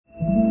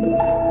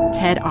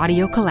TED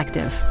Audio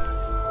Collective.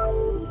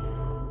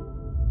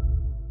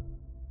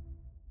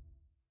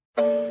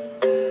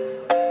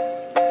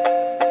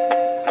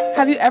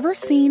 Have you ever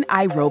seen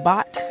I,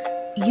 Robot?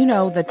 You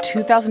know, the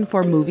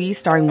 2004 movie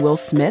starring Will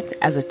Smith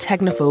as a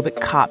technophobic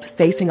cop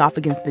facing off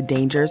against the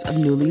dangers of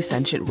newly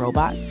sentient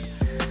robots?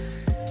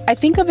 I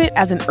think of it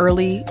as an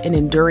early and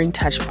enduring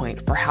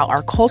touchpoint for how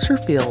our culture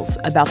feels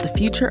about the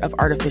future of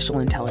artificial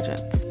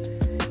intelligence.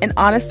 And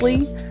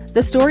honestly,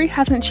 the story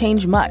hasn't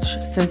changed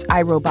much since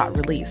I, Robot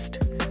released,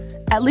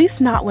 at least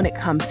not when it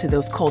comes to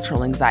those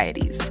cultural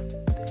anxieties.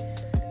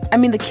 I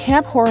mean, the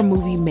camp horror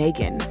movie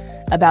Megan,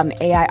 about an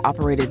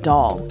AI-operated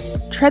doll,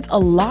 treads a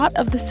lot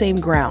of the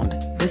same ground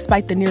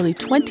despite the nearly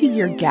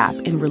 20-year gap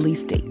in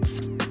release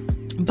dates.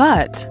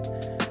 But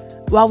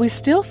while we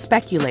still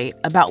speculate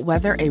about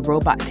whether a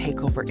robot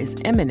takeover is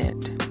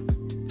imminent,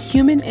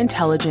 human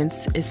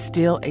intelligence is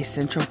still a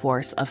central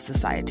force of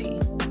society,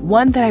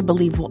 one that I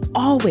believe will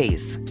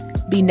always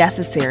be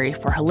necessary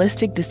for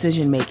holistic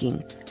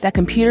decision-making that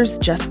computers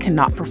just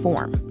cannot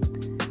perform.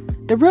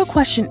 The real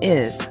question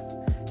is,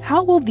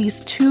 how will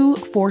these two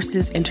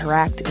forces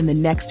interact in the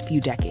next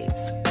few decades?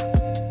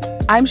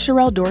 I'm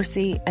Sherelle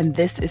Dorsey, and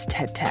this is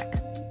TED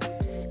Tech.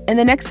 In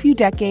the next few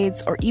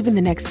decades, or even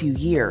the next few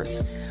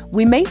years,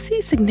 we may see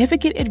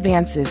significant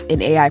advances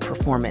in AI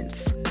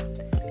performance.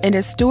 And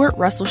as Stuart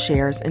Russell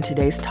shares in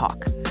today's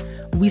talk,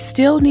 we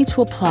still need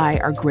to apply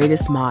our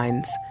greatest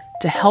minds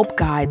to help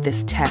guide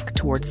this tech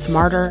towards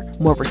smarter,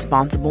 more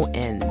responsible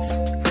ends.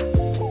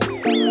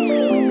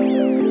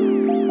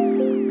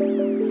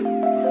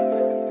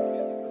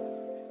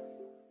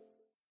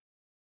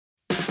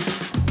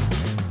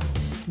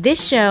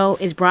 This show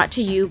is brought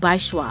to you by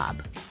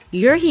Schwab.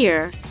 You're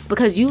here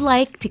because you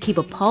like to keep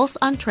a pulse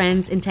on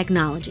trends in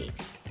technology.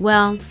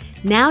 Well,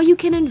 now you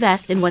can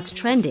invest in what's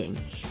trending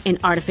in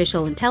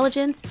artificial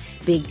intelligence,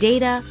 big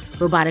data,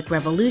 robotic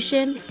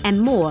revolution,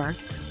 and more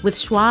with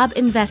Schwab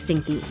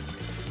Investing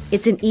Themes.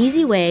 It's an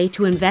easy way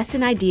to invest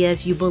in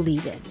ideas you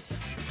believe in.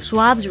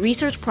 Schwab's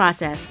research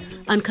process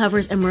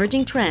uncovers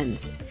emerging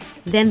trends.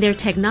 Then their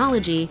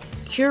technology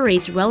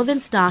curates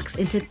relevant stocks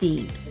into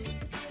themes.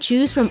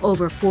 Choose from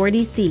over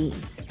 40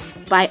 themes.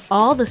 Buy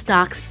all the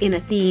stocks in a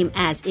theme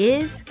as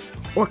is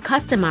or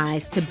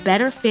customize to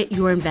better fit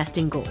your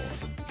investing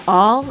goals.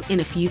 All in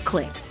a few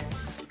clicks.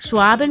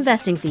 Schwab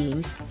Investing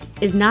Themes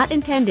is not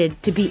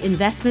intended to be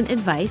investment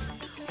advice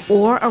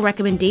or a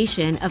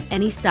recommendation of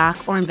any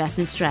stock or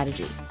investment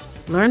strategy.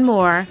 Learn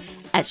more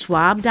at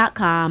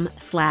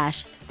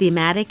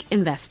schwab.com/thematic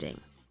investing.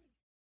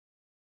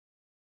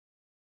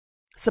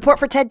 Support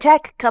for TED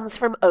Tech comes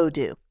from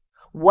Odoo.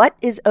 What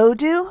is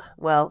Odoo?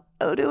 Well,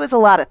 Odoo is a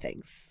lot of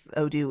things.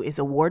 Odoo is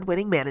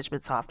award-winning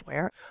management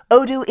software.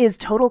 Odoo is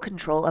total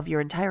control of your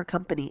entire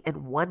company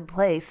in one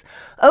place.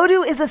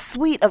 Odoo is a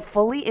suite of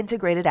fully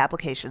integrated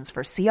applications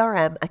for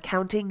CRM,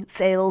 accounting,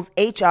 sales,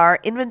 HR,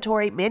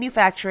 inventory,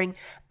 manufacturing,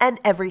 and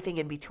everything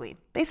in between.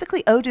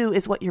 Basically, Odoo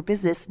is what your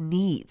business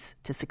needs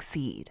to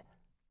succeed.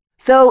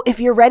 So if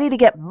you're ready to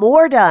get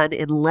more done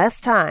in less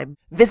time,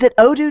 visit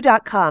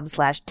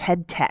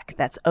odoo.com/TEDTech.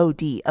 That's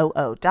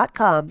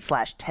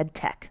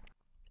ODOO.com/TEDTech.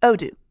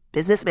 Odoo,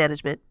 business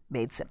management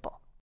made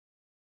simple.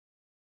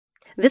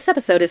 This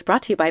episode is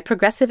brought to you by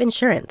Progressive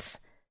Insurance.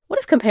 What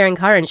if comparing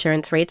car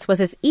insurance rates was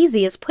as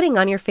easy as putting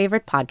on your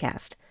favorite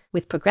podcast?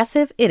 With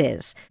Progressive, it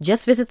is.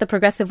 Just visit the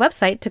Progressive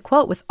website to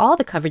quote with all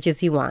the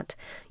coverages you want.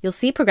 You'll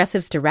see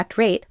Progressive's direct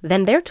rate,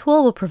 then their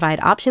tool will provide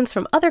options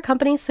from other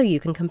companies so you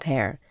can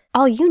compare.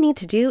 All you need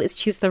to do is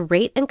choose the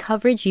rate and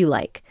coverage you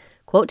like.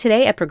 Quote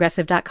today at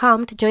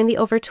Progressive.com to join the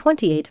over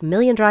 28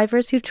 million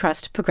drivers who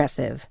trust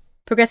Progressive.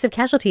 Progressive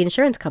Casualty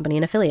Insurance Company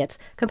and Affiliates.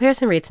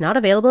 Comparison rates not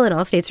available in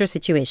all states or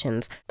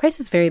situations.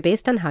 Prices vary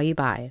based on how you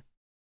buy.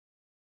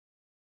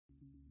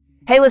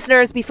 Hey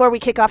listeners, before we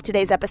kick off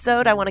today's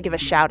episode, I want to give a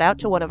shout out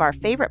to one of our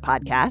favorite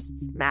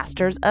podcasts,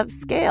 Masters of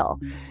Scale.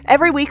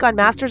 Every week on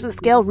Masters of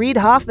Scale, Reid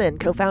Hoffman,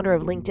 co-founder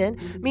of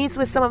LinkedIn, meets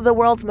with some of the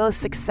world's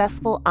most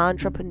successful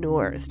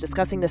entrepreneurs,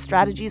 discussing the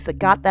strategies that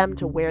got them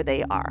to where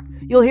they are.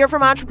 You'll hear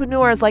from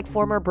entrepreneurs like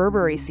former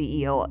Burberry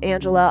CEO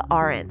Angela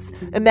Ahrendts,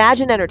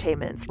 Imagine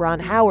Entertainment's Ron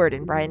Howard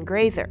and Brian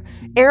Grazer,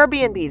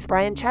 Airbnb's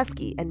Brian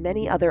Chesky, and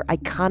many other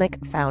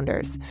iconic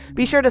founders.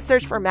 Be sure to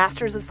search for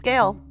Masters of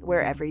Scale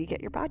wherever you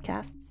get your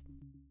podcasts.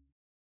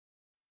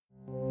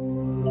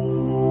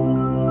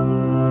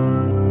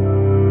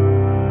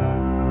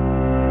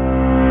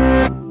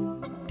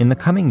 In the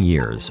coming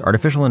years,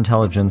 artificial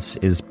intelligence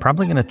is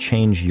probably going to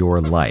change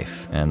your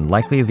life and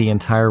likely the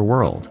entire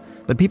world.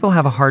 But people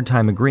have a hard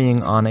time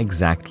agreeing on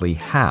exactly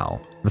how.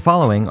 The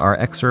following are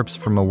excerpts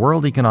from a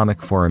World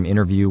Economic Forum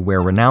interview where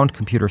renowned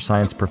computer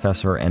science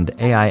professor and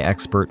AI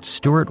expert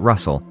Stuart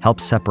Russell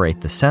helps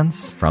separate the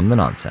sense from the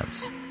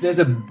nonsense. There's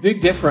a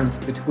big difference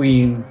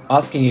between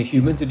asking a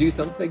human to do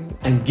something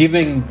and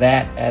giving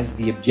that as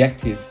the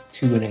objective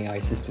to an AI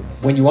system.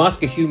 When you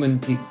ask a human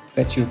to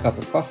fetch you a cup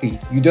of coffee,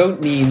 you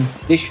don't mean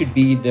this should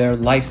be their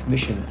life's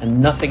mission and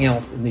nothing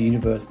else in the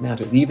universe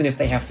matters. Even if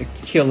they have to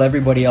kill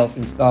everybody else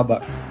in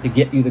Starbucks to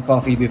get you the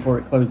coffee before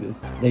it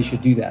closes, they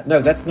should do that.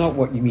 No, that's not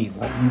what you mean.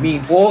 Right? You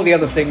mean all the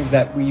other things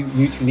that we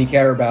mutually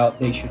care about,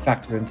 they should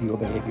factor into your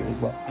behavior as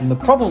well. And the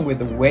problem with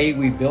the way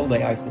we build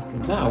AI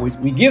systems now is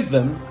we give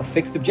them a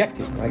fixed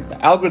objective, right? The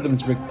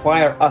algorithms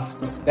require us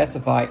to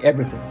specify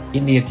everything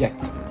in the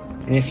objective.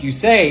 And if you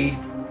say,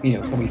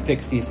 can we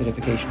fix the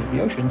acidification of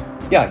the oceans?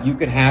 Yeah, you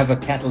could have a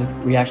catalytic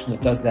reaction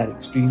that does that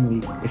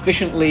extremely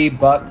efficiently,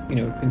 but,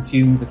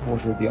 consumes a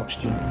quarter of the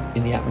oxygen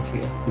in the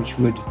atmosphere, which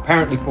would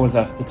apparently cause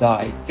us to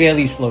die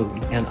fairly slowly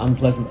and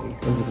unpleasantly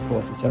over the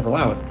course of several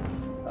hours.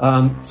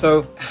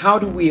 So how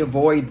do we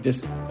avoid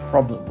this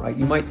problem, right?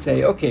 You might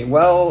say, okay,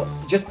 well,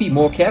 just be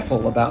more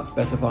careful about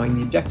specifying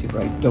the objective,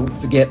 right? Don't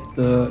forget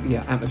the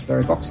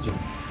atmospheric oxygen.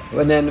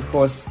 And then, of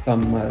course,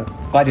 some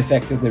side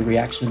effect of the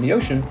reaction in the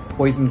ocean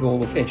poisons all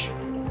the fish.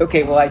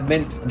 Okay, well, I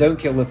meant don't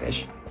kill the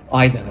fish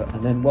either.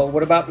 And then, well,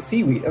 what about the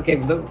seaweed? Okay,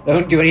 well,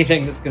 don't do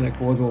anything that's going to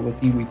cause all the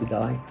seaweed to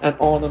die. And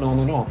on and on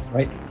and on,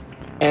 right?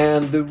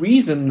 And the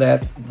reason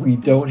that we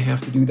don't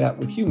have to do that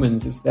with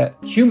humans is that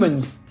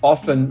humans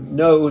often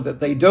know that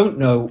they don't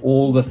know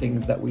all the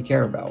things that we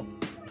care about.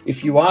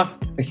 If you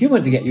ask a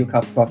human to get you a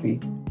cup of coffee,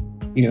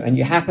 and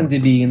you happen to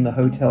be in the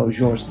Hotel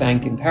Georges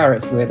V in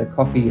Paris, where the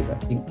coffee is, I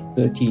think,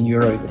 13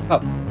 euros a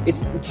cup,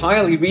 it's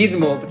entirely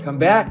reasonable to come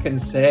back and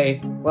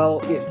say, well,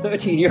 it's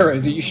 13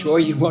 euros. Are you sure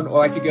you want,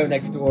 or I could go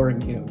next door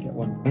and, get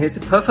one. And it's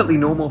a perfectly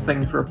normal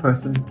thing for a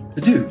person to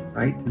do,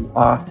 right? To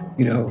ask,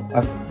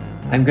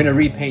 I'm going to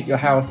repaint your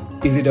house.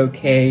 Is it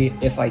okay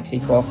if I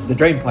take off the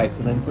drain pipes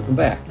and then put them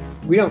back?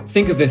 We don't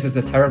think of this as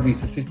a terribly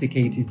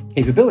sophisticated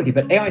capability,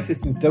 but AI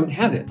systems don't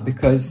have it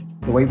because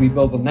the way we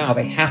build them now,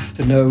 they have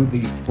to know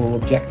the full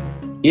objective.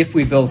 If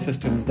we build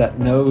systems that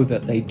know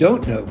that they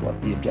don't know what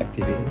the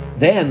objective is,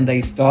 then they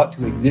start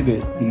to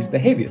exhibit these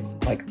behaviors,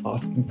 like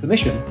asking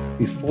permission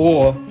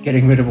before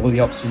getting rid of all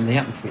the oxygen in the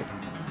atmosphere.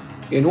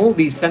 In all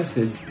these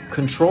senses,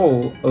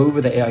 control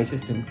over the AI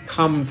system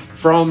comes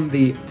from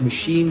the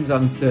machine's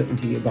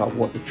uncertainty about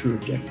what the true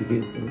objective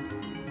is. And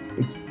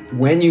it's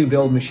when you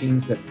build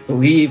machines that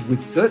believe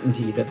with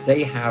certainty that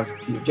they have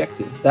the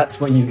objective, that's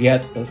when you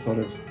get the sort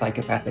of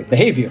psychopathic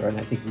behavior. And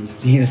I think we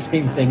see the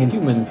same thing in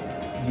humans.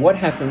 What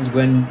happens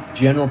when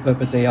general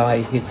purpose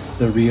AI hits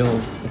the real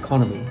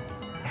economy?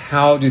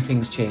 How do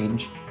things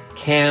change?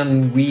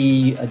 Can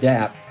we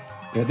adapt?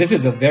 This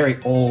is a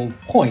very old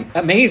point.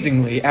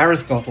 Amazingly,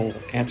 Aristotle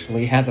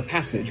actually has a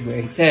passage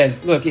where he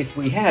says, look, if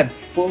we had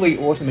fully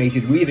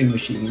automated weaving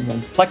machines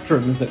and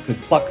plectrums that could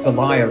pluck the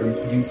lyre and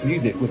produce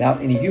music without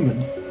any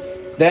humans,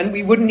 then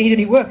we wouldn't need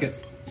any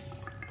workers.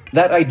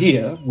 That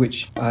idea,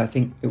 which I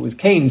think it was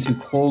Keynes who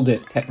called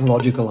it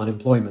technological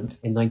unemployment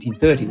in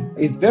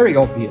 1930, is very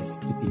obvious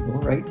to people,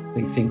 right?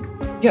 They think,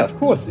 yeah, of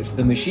course, if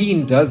the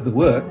machine does the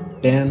work,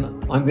 then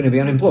I'm going to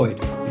be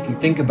unemployed. If you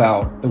think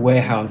about the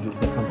warehouses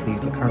that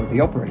companies are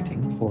currently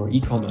operating for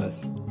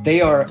e-commerce,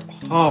 they are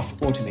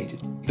half automated.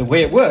 The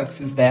way it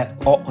works is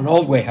that an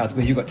old warehouse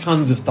where you've got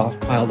tons of stuff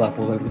piled up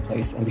all over the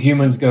place and the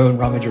humans go and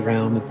rummage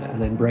around and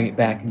then bring it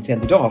back and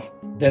send it off,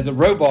 there's a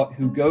robot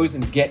who goes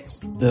and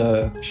gets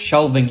the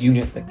shelving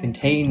unit that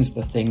contains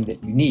the thing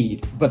that you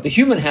need. But the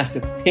human has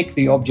to pick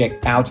the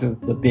object out of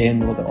the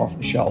bin or off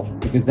the shelf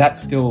because that's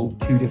still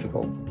too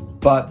difficult.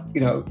 But,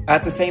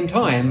 at the same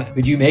time,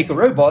 could you make a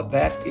robot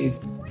that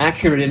is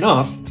accurate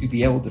enough to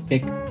be able to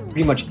pick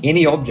pretty much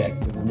any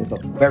object, and there's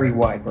a very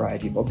wide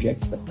variety of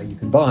objects that you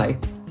can buy,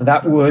 and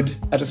that would,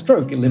 at a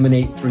stroke,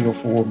 eliminate 3 or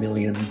 4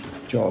 million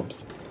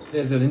jobs.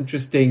 There's an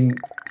interesting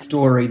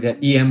story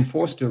that E.M.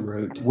 Forster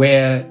wrote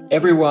where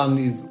everyone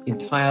is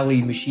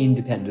entirely machine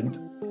dependent.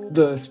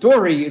 The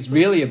story is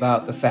really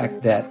about the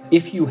fact that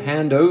if you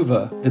hand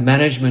over the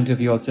management of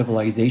your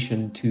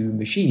civilization to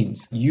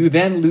machines, you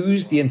then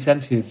lose the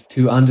incentive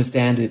to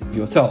understand it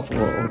yourself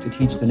or to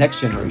teach the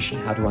next generation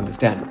how to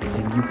understand it.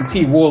 And you can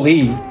see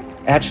Wall-E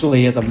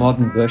actually as a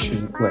modern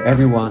version where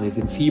everyone is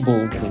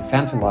enfeebled and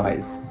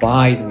infantilized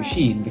by the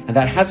machine. And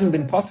that hasn't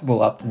been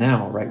possible up to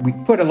now, right? We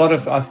put a lot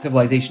of our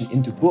civilization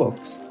into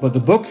books, but the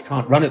books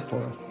can't run it for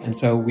us. And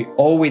so we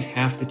always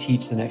have to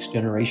teach the next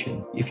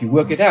generation. If you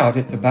work it out,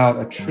 it's about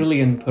 1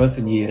 trillion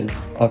person years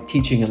of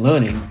teaching and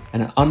learning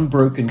and an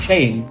unbroken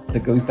chain that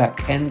goes back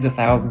tens of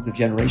thousands of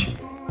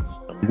generations.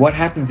 What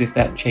happens if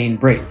that chain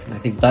breaks? And I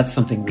think that's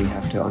something we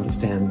have to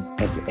understand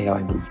as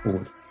AI moves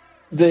forward.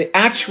 The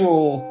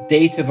actual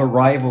date of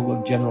arrival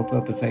of general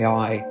purpose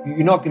AI,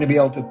 you're not going to be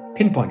able to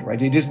pinpoint it, right?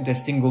 It isn't a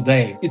single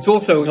day. It's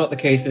also not the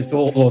case it's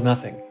all or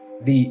nothing.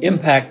 The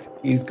impact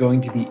is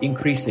going to be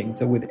increasing.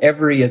 So with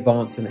every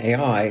advance in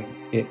AI,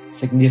 it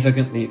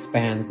significantly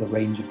expands the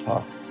range of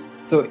tasks.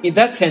 So in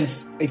that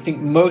sense, I think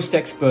most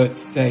experts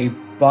say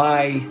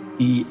by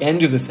the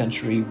end of the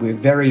century, we're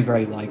very,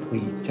 very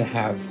likely to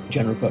have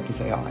general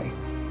purpose AI.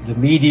 The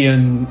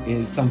median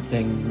is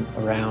something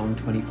around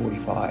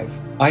 2045.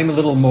 I'm a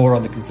little more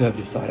on the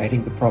conservative side. I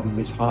think the problem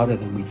is harder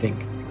than we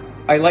think.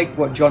 I like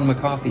what John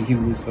McCarthy, who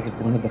was sort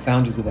of one of the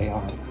founders of AI,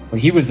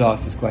 when he was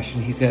asked this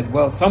question, he said,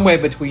 well, somewhere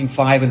between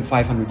 5 and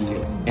 500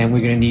 years. And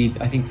we're going to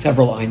need, I think,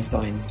 several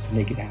Einsteins to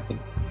make it happen.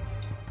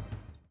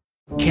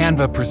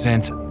 Canva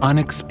presents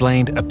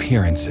Unexplained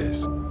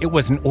Appearances. It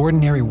was an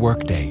ordinary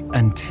workday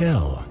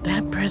until...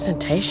 That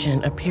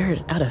presentation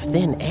appeared out of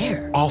thin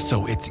air.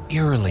 Also, it's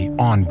eerily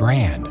on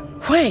brand.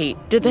 Wait,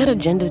 did that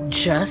agenda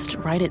just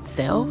write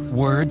itself?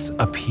 Words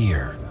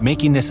appear,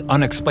 making this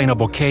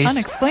unexplainable case...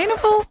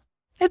 Unexplainable?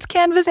 It's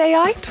Canva's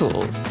AI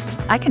tools.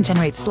 I can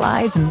generate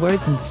slides and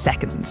words in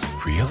seconds.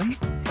 Really?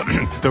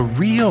 The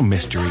real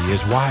mystery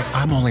is why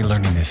I'm only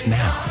learning this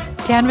now.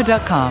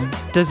 Canva.com,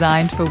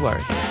 designed for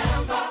work.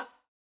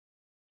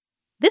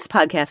 This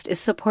podcast is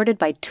supported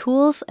by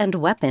Tools and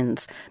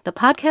Weapons, the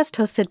podcast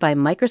hosted by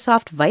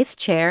Microsoft Vice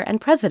Chair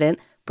and President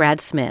Brad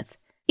Smith.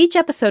 Each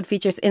episode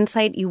features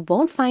insight you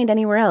won't find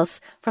anywhere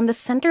else from the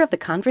center of the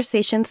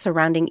conversation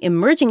surrounding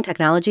emerging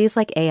technologies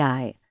like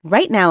AI.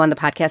 Right now on the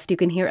podcast, you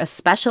can hear a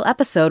special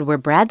episode where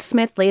Brad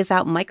Smith lays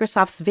out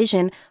Microsoft's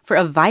vision for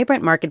a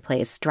vibrant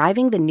marketplace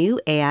driving the new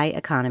AI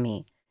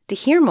economy. To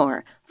hear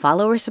more,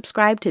 follow or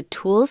subscribe to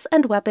Tools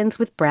and Weapons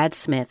with Brad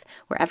Smith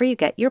wherever you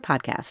get your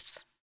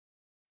podcasts.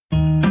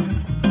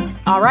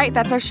 All right,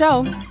 that's our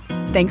show.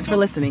 Thanks for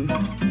listening.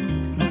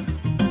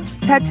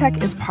 TED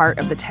Tech is part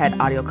of the TED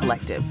Audio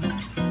Collective.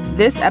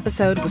 This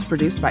episode was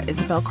produced by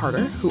Isabel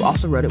Carter, who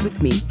also wrote it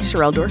with me,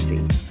 Sherelle Dorsey.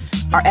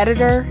 Our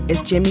editor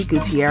is Jimmy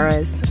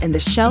Gutierrez, and the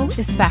show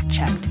is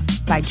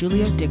fact-checked by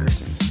Julia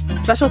Dickerson.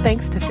 Special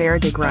thanks to Farah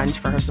DeGrunge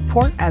for her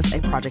support as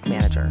a project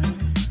manager.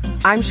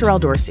 I'm Sherelle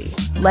Dorsey.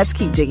 Let's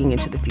keep digging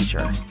into the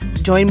future.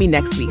 Join me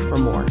next week for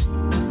more.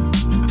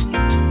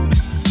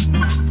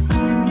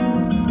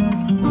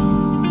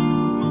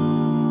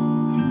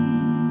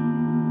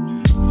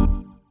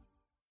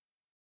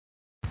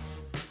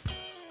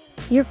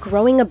 You're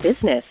growing a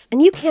business,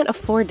 and you can't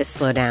afford to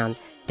slow down.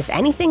 If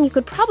anything, you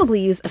could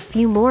probably use a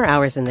few more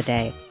hours in the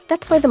day.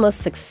 That's why the most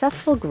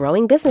successful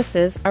growing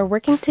businesses are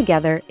working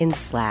together in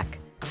Slack.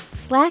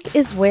 Slack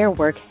is where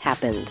work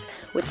happens,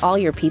 with all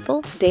your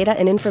people, data,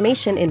 and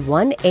information in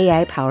one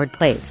AI-powered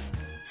place.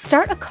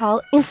 Start a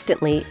call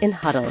instantly in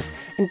huddles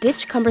and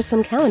ditch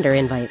cumbersome calendar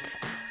invites.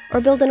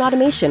 Or build an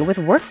automation with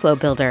Workflow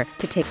Builder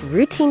to take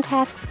routine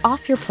tasks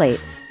off your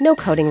plate, no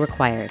coding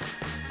required.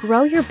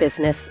 Grow your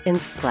business in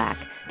Slack.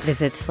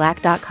 Visit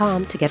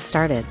slack.com to get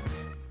started.